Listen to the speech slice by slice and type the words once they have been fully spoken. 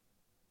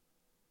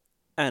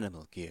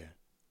Animal Gear.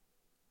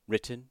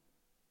 Written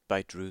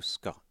by Drew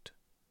Scott.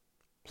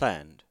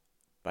 Planned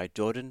by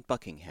Jordan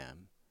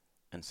Buckingham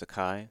and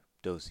Sakai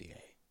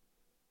Dozier.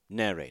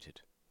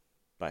 Narrated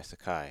by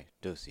Sakai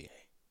Dozier.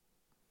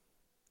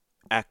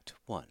 Act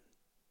 1.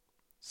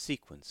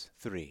 Sequence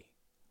 3.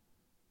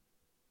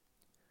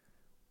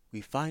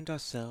 We find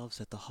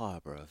ourselves at the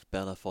harbor of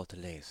Bella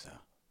Fortaleza,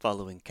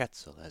 following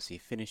Quetzal as he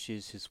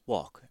finishes his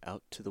walk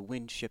out to the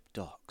Windship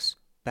docks,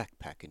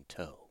 backpack in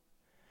tow.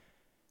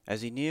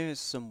 As he nears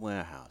some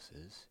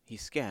warehouses, he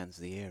scans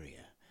the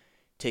area,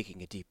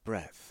 taking a deep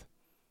breath.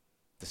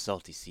 The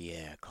salty sea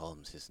air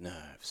calms his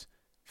nerves,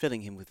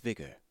 filling him with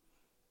vigor.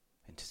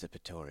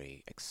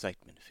 Anticipatory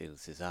excitement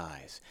fills his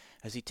eyes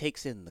as he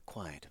takes in the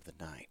quiet of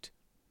the night.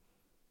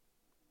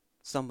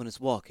 Someone is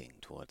walking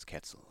towards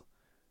Quetzal,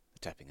 the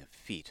tapping of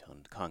feet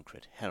on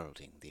concrete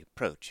heralding the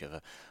approach of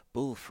a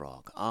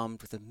bullfrog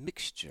armed with a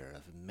mixture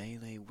of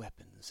melee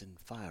weapons and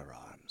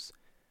firearms.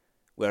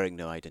 Wearing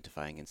no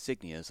identifying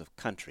insignias of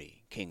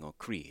country, king, or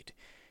creed,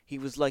 he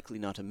was likely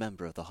not a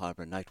member of the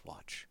harbor night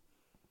watch.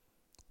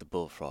 The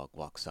bullfrog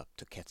walks up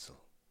to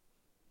Quetzal.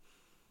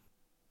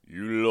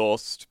 You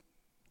lost.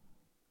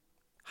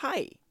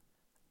 Hi.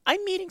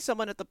 I'm meeting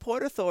someone at the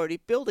Port Authority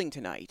building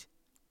tonight.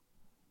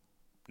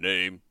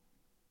 Name?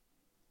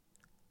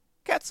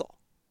 Quetzal.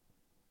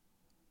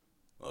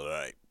 All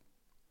right.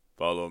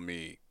 Follow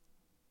me.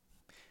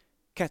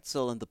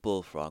 Quetzal and the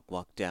bullfrog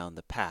walk down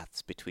the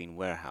paths between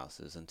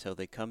warehouses until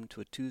they come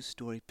to a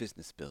 2-story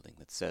business building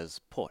that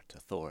says Port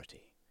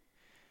Authority.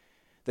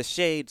 The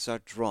shades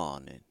are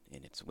drawn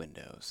in its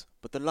windows,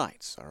 but the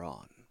lights are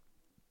on.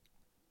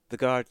 The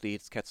guard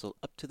leads Quetzal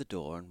up to the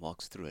door and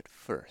walks through it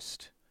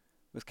first,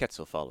 with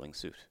Quetzal following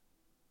suit.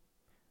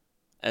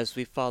 As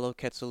we follow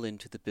Quetzal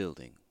into the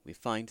building, we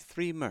find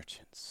 3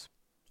 merchants,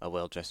 a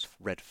well-dressed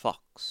red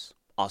fox,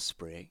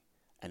 osprey,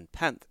 and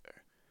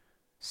panther,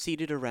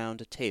 seated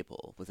around a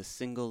table with a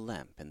single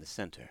lamp in the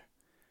center.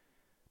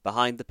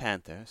 Behind the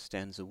panther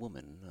stands a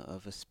woman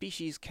of a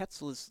species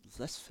Quetzal is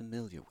less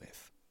familiar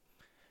with.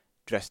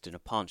 Dressed in a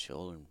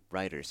poncho and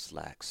rider's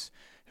slacks,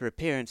 her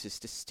appearance is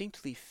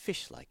distinctly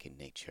fish-like in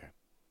nature,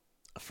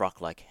 a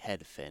frog-like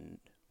head fin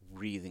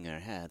wreathing her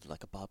head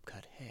like a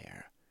bob-cut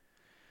hair.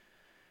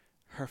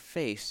 Her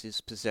face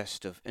is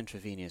possessed of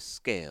intravenous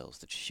scales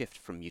that shift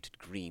from muted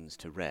greens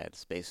to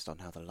reds based on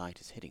how the light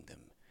is hitting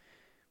them.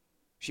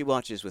 She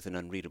watches with an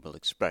unreadable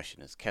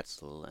expression as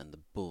Quetzal and the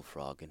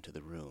bullfrog enter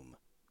the room.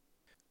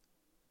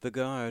 The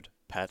guard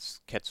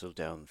pats Quetzal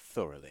down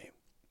thoroughly.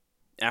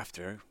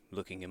 After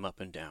looking him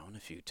up and down a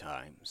few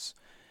times,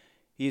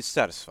 he is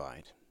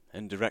satisfied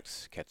and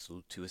directs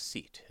Quetzal to a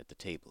seat at the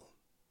table.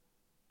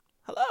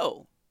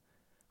 Hello.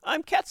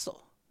 I'm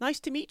Quetzal. Nice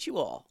to meet you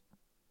all.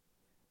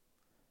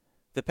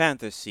 The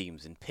panther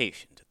seems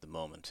impatient at the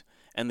moment,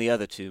 and the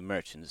other 2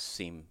 merchants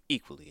seem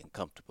equally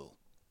uncomfortable.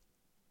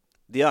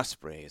 The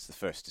osprey is the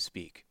first to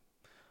speak.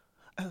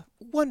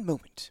 One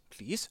moment,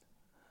 please.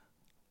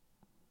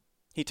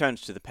 He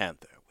turns to the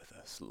panther with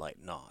a slight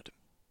nod.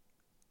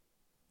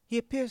 He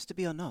appears to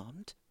be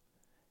unarmed,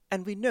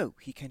 and we know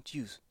he can't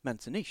use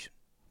mancination.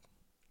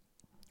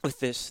 With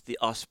this, the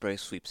osprey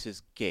sweeps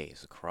his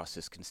gaze across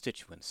his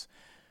constituents,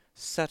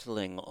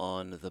 settling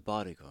on the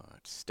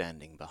bodyguard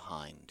standing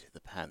behind the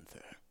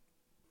panther.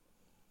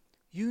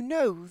 You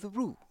know the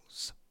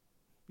rules.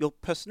 Your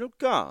personal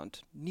guard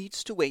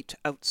needs to wait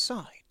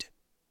outside.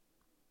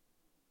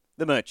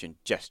 The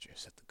merchant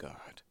gestures at the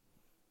guard.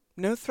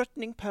 No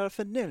threatening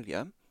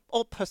paraphernalia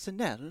or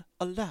personnel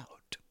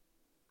allowed.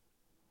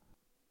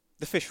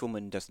 The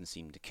fishwoman doesn't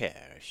seem to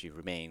care as she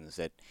remains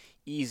at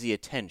easy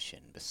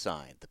attention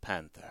beside the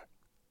panther.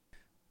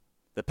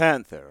 The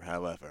panther,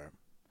 however,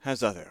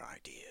 has other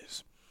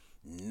ideas.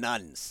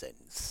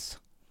 Nonsense.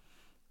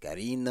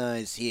 Karina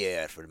is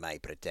here for my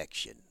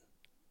protection.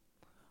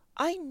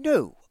 I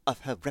know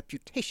of her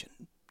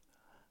reputation,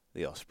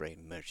 the osprey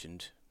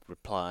merchant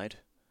replied.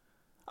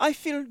 I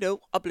feel no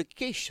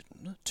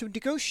obligation to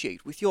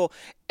negotiate with your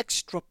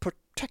extra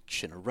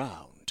protection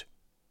around.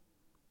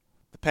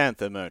 The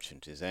panther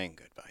merchant is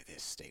angered by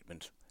this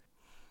statement.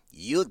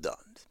 You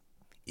don't?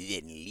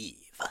 Then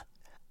leave.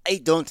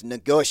 I don't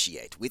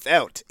negotiate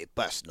without a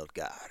personal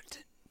guard.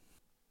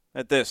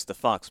 At this, the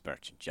fox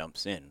merchant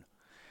jumps in.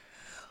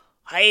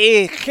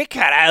 Hey, kick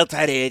her out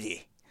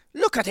already.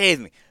 Look at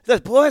him.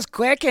 The boy's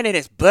quaking in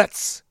his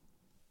boots.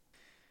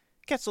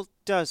 Quetzal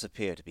does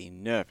appear to be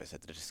nervous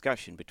at the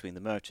discussion between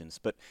the merchants,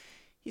 but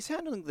he's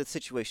handling the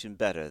situation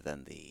better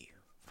than the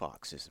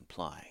fox is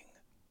implying.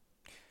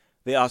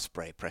 The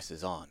osprey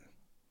presses on.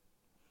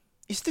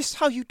 Is this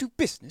how you do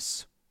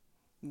business?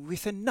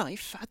 With a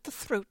knife at the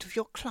throat of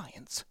your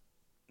clients?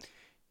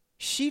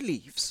 She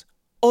leaves,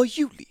 or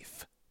you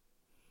leave.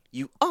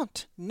 You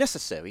aren't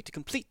necessary to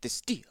complete this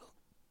deal.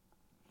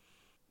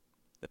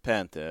 The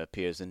panther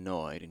appears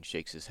annoyed and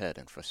shakes his head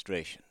in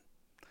frustration.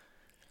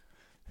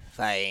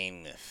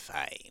 Fine,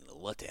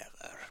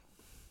 whatever.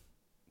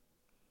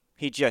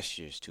 He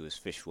gestures to his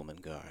fishwoman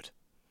guard.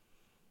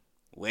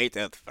 Wait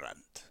out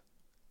front.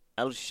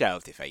 I'll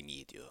shout if I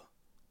need you.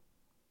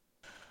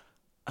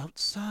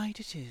 Outside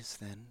it is,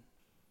 then.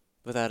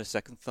 Without a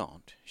second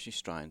thought, she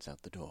strides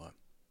out the door.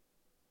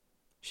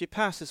 She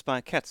passes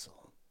by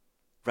Quetzal,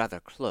 rather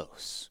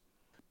close.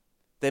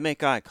 They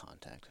make eye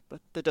contact,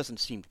 but there doesn't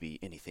seem to be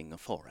anything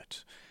for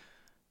it.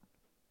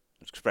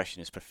 Her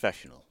expression is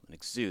professional and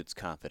exudes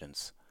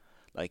confidence,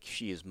 like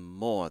she is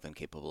more than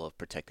capable of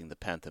protecting the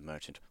Panther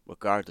Merchant,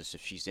 regardless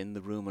if she's in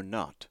the room or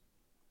not.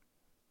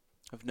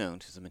 Of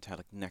note is a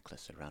metallic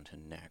necklace around her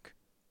neck.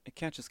 It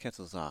catches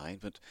Quetzal's eye,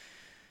 but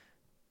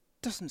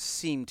doesn't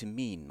seem to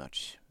mean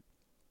much.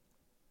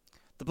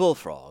 The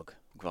bullfrog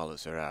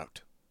follows her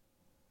out.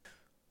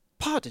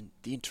 Pardon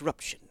the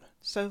interruption,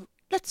 so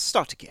let's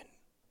start again.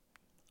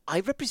 I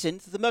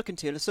represent the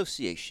Mercantile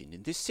Association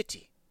in this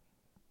city.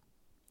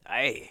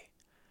 I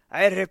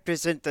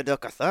represent the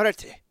Duck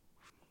Authority.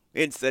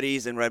 It's the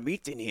reason we're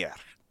meeting here.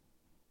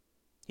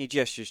 He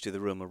gestures to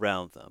the room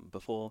around them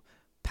before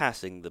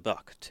passing the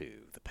buck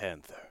to the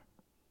Panther.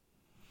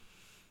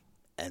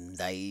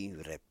 And I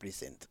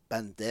represent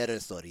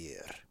Pantera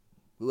Sorier,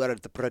 who are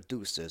the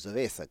producers of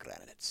Aether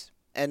Granites,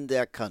 and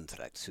their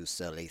contracts who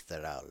sell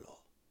Aether Aloe.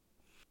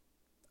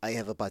 I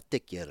have a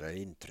particular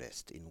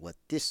interest in what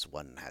this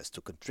one has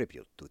to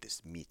contribute to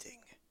this meeting.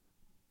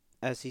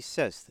 As he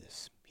says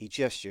this, he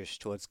gestures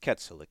towards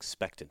Quetzal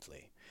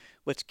expectantly,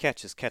 which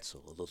catches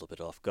Quetzal a little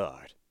bit off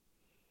guard.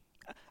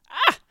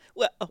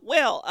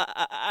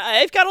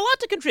 I've got a lot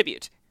to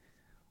contribute.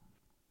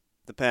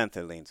 The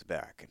Panther leans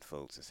back and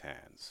folds his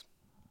hands.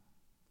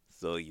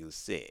 So you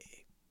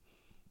say.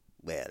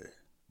 Well,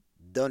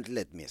 don't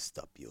let me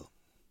stop you.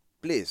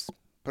 Please,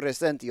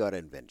 present your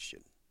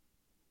invention.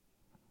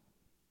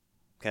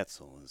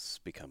 Quetzal has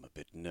become a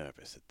bit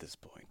nervous at this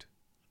point.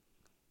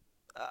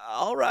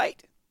 All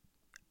right.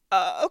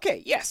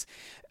 Okay, yes.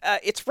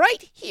 It's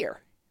right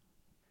here.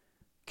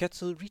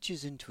 Quetzal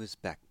reaches into his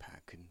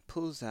backpack and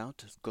pulls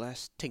out a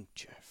glass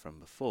tincture from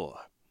before.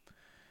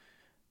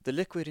 The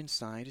liquid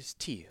inside is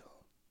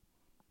teal.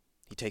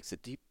 He takes a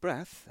deep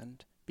breath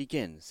and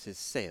begins his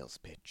sales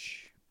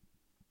pitch.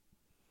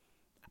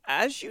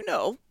 As you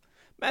know,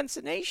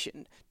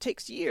 mancination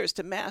takes years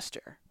to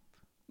master.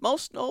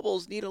 Most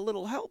nobles need a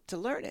little help to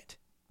learn it.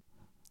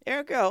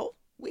 Ergo,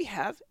 we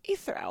have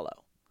Aether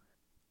Aloe.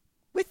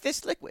 With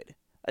this liquid,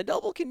 a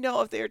noble can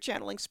know if they are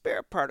channeling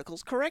spirit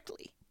particles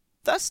correctly,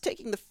 thus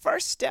taking the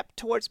first step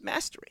towards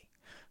mastery.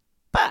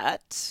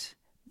 But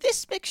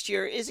this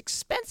mixture is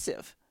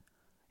expensive,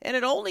 and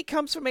it only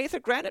comes from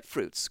aether granite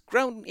fruits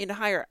grown in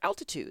higher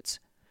altitudes.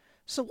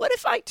 So what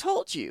if I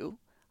told you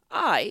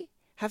I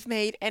have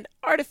made an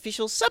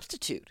artificial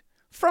substitute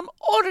from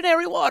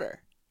ordinary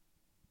water?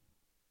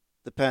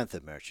 The Panther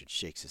Merchant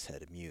shakes his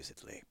head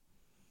amusedly.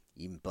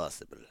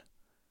 Impossible.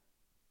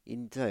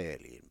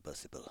 Entirely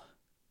impossible.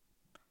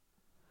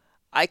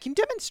 I can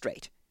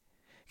demonstrate.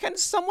 Can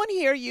someone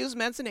here use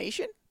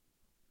mancination?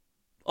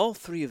 All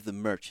three of the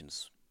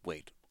merchants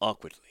wait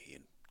awkwardly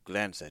and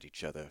glance at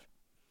each other.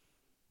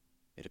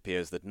 It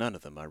appears that none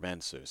of them are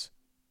Rancers.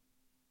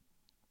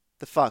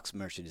 The Fox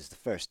Merchant is the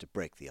first to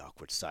break the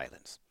awkward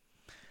silence.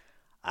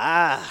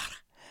 Ah,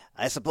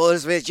 I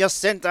suppose we just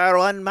sent our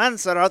one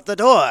Mancer out the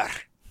door.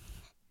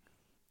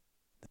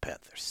 The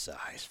Panther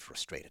sighs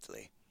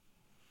frustratedly.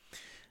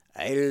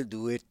 I'll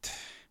do it.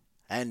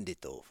 Hand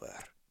it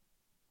over.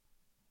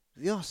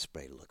 The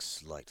Osprey looks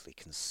slightly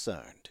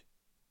concerned.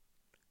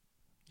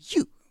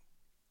 You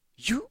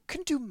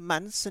can do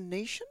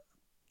mancination?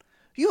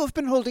 You have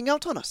been holding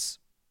out on us.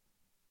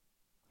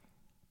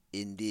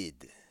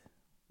 Indeed.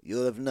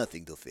 You'll have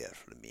nothing to fear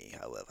from me,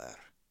 however.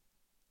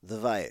 The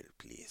vial,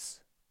 please.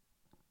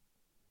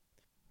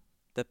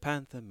 The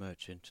Panther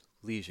Merchant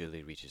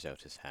leisurely reaches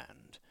out his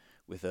hand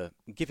with a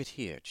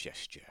give-it-here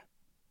gesture.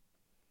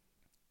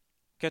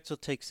 Quetzal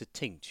takes a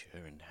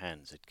tincture and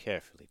hands it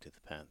carefully to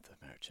the Panther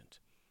Merchant.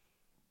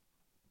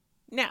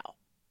 Now,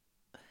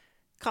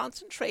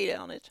 concentrate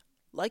on it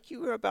like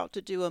you were about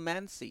to do a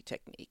mancy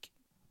technique.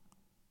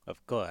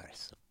 Of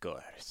course, of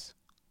course.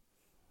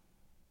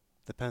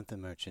 The Panther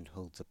Merchant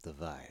holds up the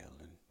vial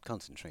and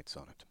concentrates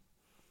on it.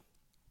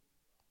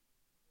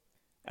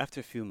 After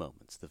a few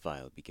moments, the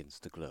vial begins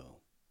to glow,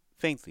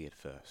 faintly at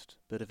first,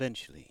 but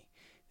eventually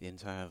the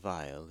entire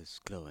vial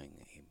is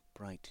glowing a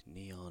bright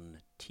neon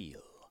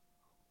teal.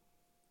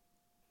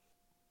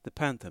 The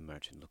Panther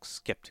Merchant looks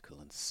skeptical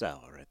and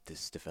sour at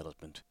this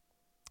development.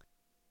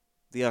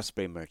 The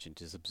Osprey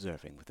Merchant is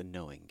observing with a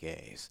knowing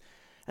gaze,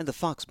 and the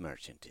Fox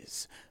Merchant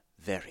is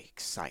very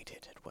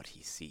excited at what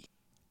he sees.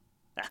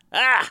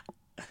 Ah!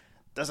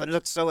 Doesn't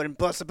look so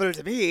impossible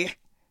to me.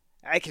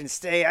 I can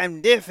say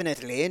I'm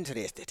definitely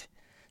interested.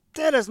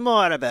 Tell us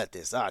more about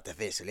this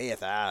artificial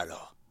Aether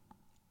Aloe.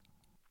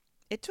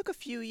 It took a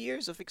few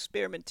years of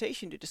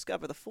experimentation to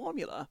discover the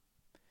formula.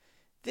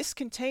 This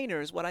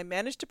container is what I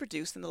managed to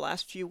produce in the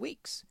last few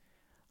weeks.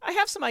 I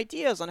have some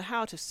ideas on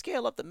how to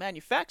scale up the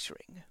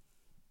manufacturing.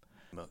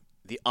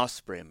 The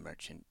Osprey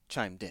Merchant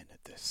chimed in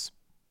at this.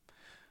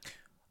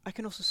 I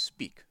can also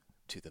speak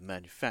to the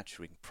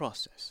manufacturing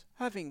process,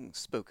 having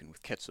spoken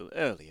with Quetzal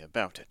earlier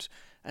about it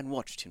and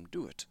watched him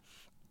do it.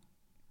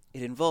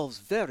 It involves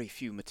very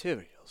few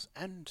materials,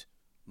 and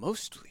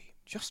mostly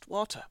just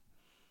water.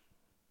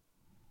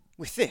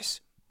 With this,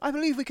 I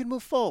believe we can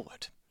move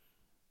forward.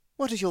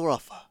 What is your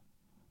offer?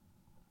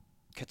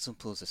 Quetzal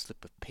pulls a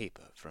slip of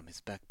paper from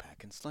his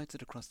backpack and slides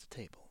it across the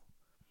table.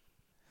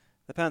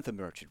 The panther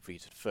merchant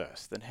reads it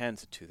first, then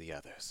hands it to the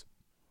others.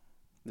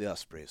 The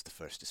osprey is the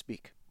first to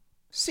speak.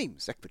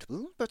 Seems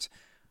equitable, but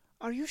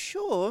are you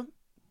sure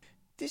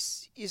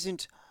this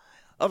isn't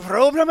a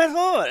problem at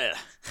all?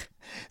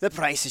 The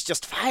price is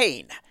just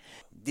fine.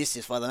 This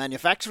is for the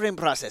manufacturing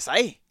process,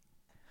 eh?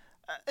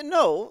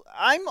 No,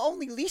 I'm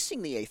only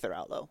leasing the Aether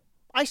Aloe.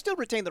 I still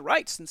retain the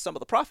rights and some of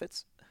the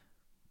profits.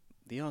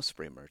 The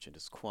osprey merchant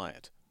is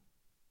quiet.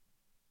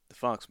 The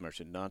fox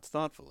merchant nods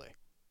thoughtfully.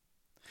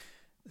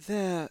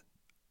 There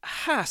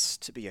has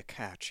to be a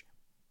catch.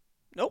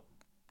 Nope,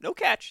 no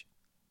catch.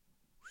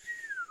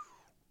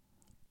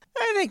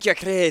 I think you're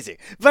crazy,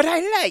 but I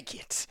like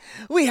it.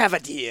 We have a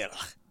deal.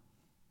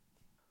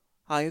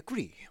 I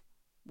agree.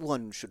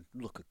 One should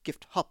look a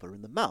gift hopper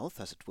in the mouth,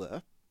 as it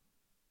were.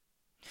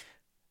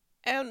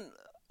 And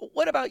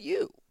what about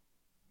you?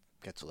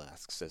 Quetzal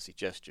asks as he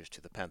gestures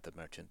to the panther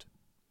merchant.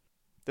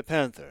 The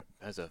panther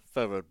has a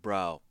furrowed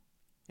brow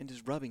and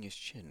is rubbing his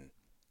chin.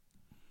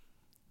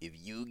 If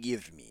you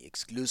give me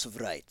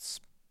exclusive rights,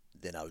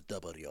 then I'll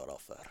double your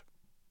offer.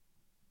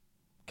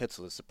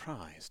 Quetzal is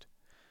surprised.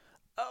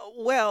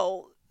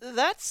 Well,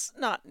 that's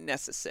not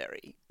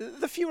necessary.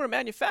 The fewer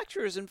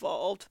manufacturers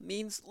involved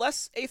means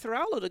less Aether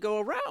Aloe to go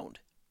around.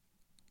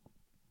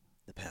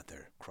 The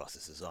panther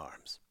crosses his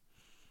arms.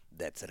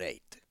 That's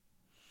right.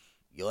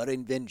 Your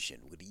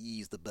invention would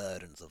ease the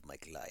burdens of my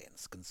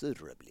clients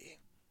considerably.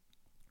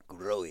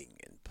 Growing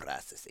and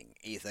processing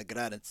aether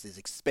granites is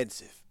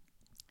expensive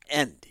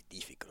and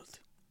difficult.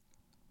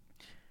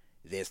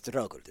 They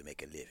struggle to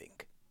make a living.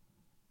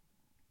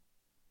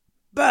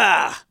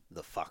 Bah!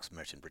 The fox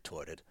merchant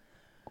retorted.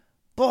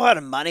 Poor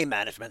money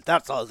management,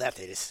 that's all that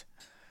is.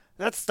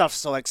 That stuff's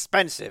so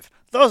expensive.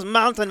 Those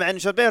mountain men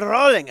should be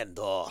rolling in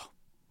dough.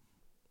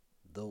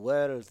 The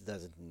world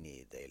doesn't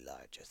need a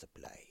larger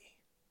supply,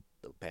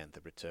 the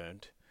panther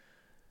returned.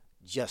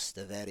 Just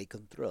a very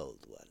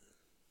controlled one.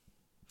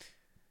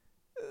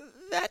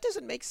 That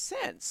doesn't make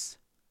sense.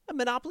 A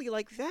monopoly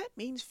like that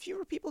means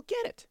fewer people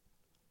get it.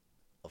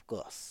 Of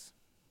course.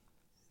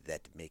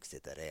 That makes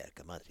it a rare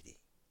commodity.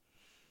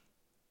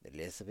 The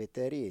less of it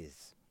there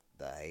is,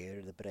 the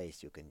higher the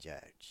price you can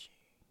charge.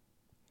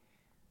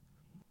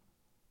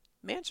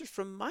 Mancers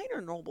from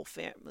minor noble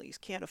families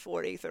can't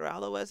afford Aether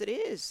Aloe as it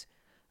is.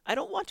 I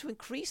don't want to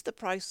increase the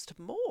price to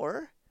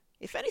more.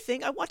 If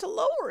anything, I want to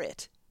lower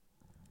it.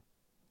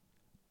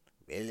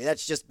 Well,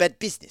 that's just bad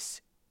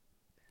business.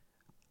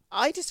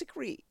 I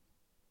disagree.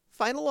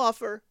 Final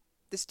offer.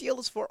 This deal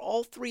is for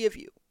all three of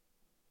you.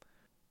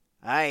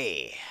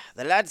 Aye,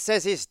 the lad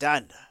says he's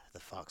done, the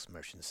fox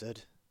merchant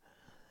said.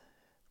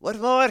 What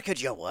more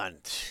could you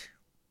want?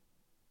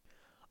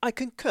 I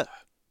concur.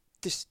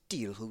 This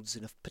deal holds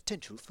enough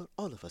potential for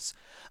all of us.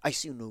 I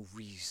see no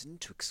reason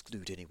to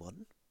exclude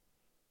anyone.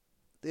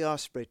 The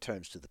osprey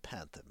turns to the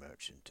panther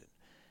merchant and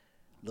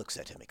looks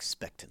at him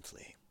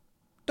expectantly.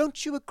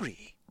 Don't you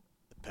agree?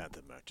 The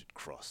panther merchant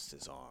crossed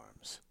his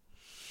arms.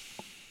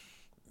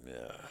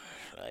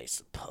 I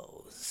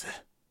suppose.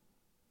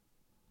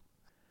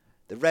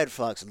 The red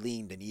fox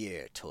leaned an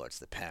ear towards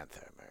the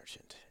panther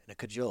merchant in a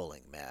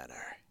cajoling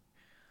manner.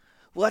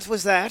 What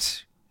was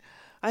that?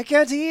 I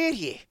can't hear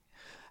ye.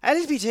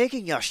 I'll be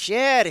taking your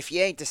share if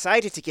ye ain't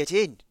decided to get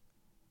in.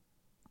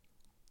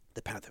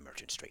 The panther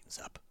merchant straightens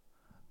up.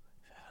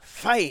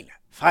 Fine.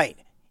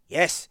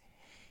 Yes,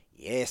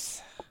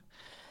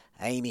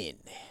 I'm in.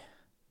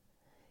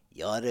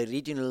 Your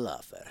original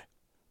offer,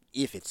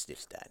 if it still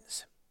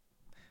stands.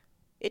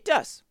 It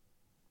does.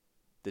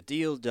 The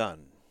deal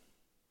done.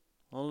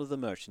 All of the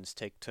merchants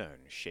take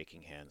turns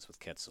shaking hands with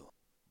Quetzal.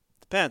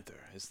 The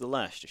panther is the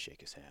last to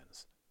shake his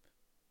hands,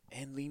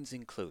 and leans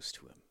in close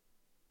to him.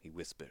 He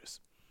whispers,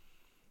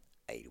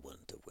 I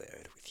want a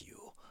word with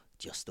you,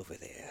 just over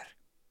there.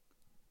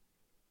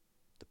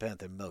 The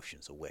panther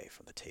motions away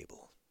from the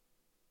table.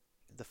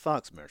 The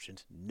fox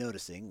merchant,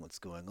 noticing what's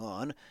going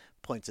on,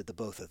 points at the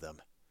both of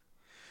them.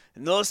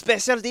 No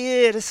special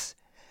deals.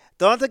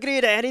 Don't agree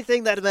to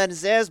anything that man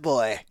says,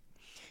 boy.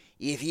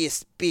 If he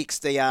speaks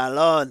to you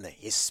alone,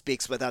 he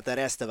speaks without the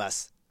rest of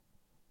us.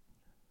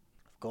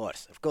 Of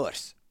course,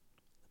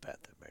 the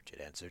panther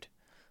merchant answered.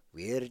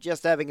 We're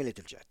just having a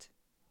little chat.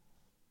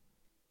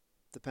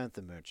 The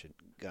panther merchant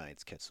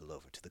guides Quetzal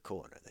over to the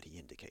corner that he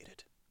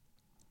indicated.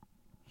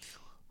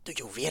 Do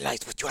you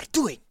realize what you are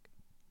doing?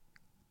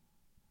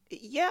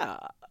 Yeah,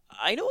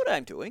 I know what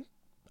I'm doing.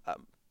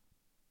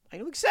 I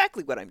know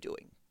exactly what I'm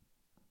doing.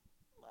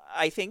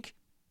 I think.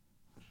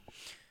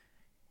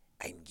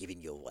 I'm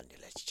giving you one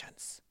last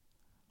chance.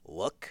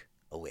 Walk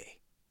away.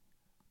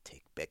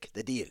 Take back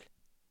the deal.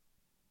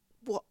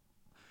 What?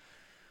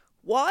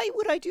 Why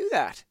would I do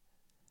that?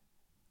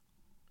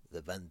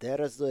 The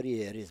Banderas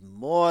Laurier is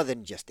more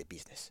than just a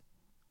business.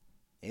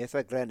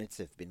 Aether granites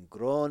have been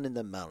grown in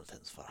the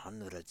mountains for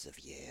hundreds of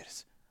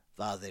years.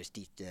 Fathers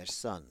teach their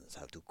sons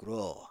how to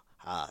grow,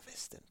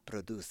 harvest, and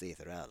produce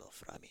ether aloe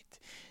from it.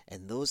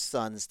 And those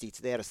sons teach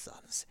their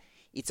sons.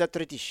 It's a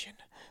tradition,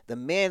 the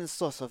main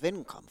source of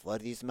income for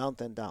these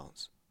mountain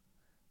towns.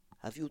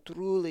 Have you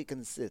truly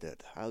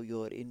considered how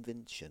your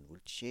invention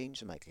will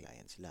change my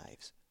clients'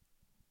 lives?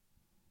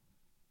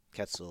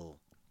 Quetzal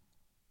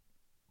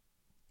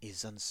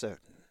is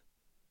uncertain.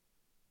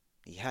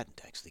 He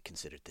hadn't actually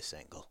considered this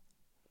angle.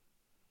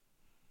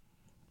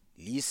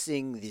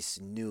 Leasing this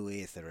new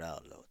ether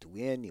aloe to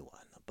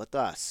anyone but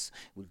us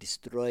will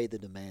destroy the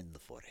demand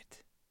for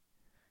it.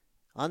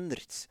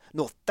 Hundreds,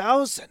 no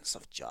thousands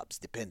of jobs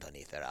depend on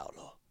ether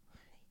aloe.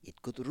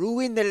 It could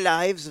ruin the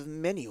lives of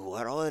many who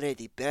are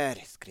already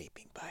barely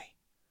scraping by.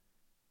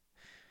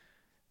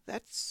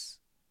 That's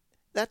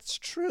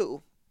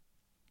true.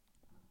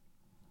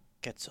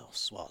 Quetzal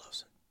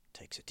swallows and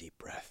takes a deep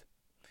breath.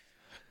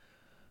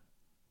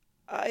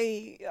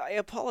 I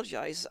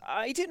apologize.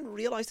 I didn't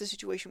realize the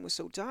situation was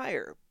so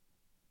dire.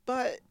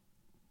 But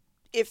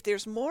if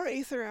there's more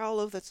ether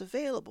aloe that's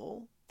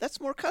available, that's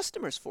more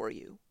customers for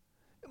you.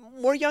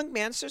 More young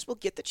mancers will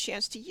get the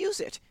chance to use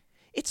it.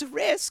 It's a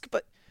risk,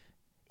 but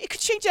it could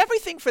change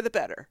everything for the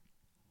better.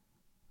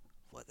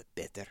 For the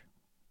better?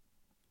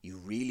 You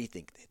really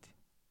think that?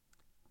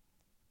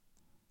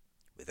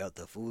 Without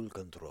the full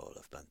control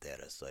of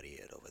Pantera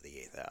Sarir over the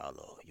ether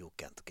aloe, you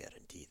can't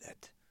guarantee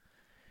that.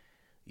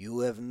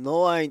 You have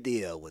no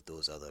idea what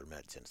those other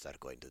merchants are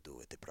going to do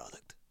with the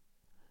product.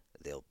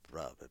 They'll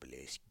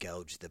probably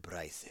gouge the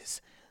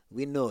prices.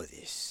 We know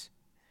this.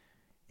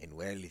 And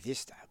while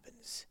this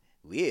happens,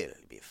 we'll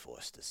be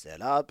forced to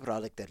sell our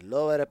product at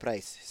lower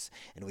prices,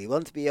 and we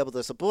won't be able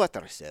to support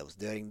ourselves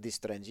during this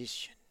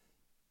transition.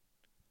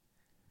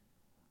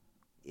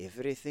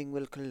 Everything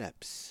will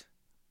collapse.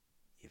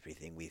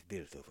 Everything we've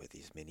built over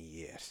these many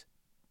years.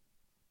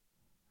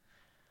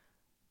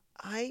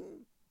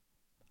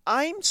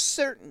 I'm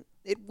certain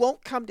it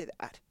won't come to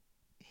that.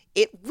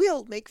 It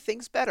will make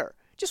things better.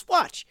 Just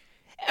watch.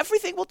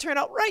 Everything will turn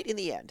out right in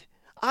the end.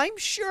 I'm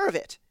sure of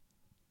it.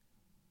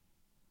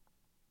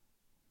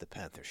 The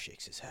panther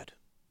shakes his head.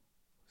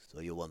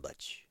 So you won't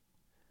budge.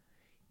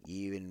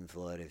 Even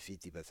for a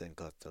 50%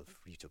 cut of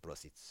future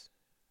proceeds.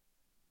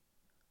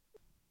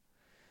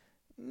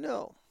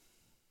 No.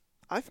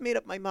 I've made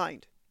up my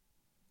mind.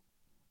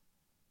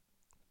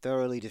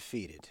 Thoroughly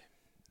defeated,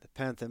 the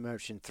panther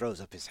merchant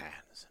throws up his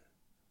hands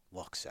and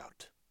walks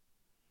out.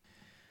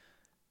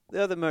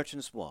 The other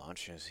merchants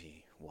watch as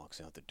he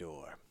walks out the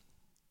door.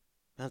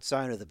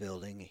 Outside of the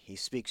building, he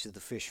speaks to the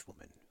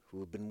fishwoman, who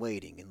had been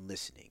waiting and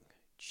listening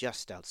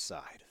just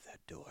outside of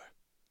that door.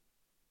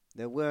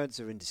 Their words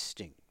are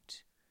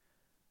indistinct,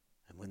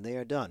 and when they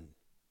are done,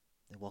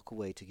 they walk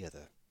away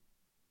together.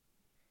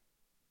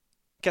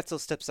 Quetzal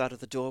steps out of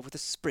the door with a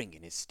spring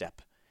in his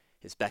step,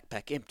 his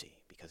backpack empty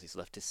because he's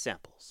left his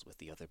samples with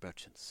the other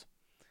merchants.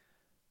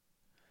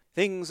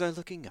 Things are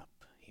looking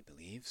up, he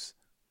believes.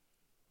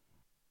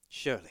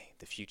 Surely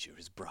the future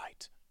is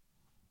bright.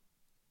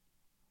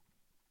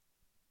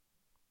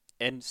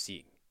 End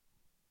scene.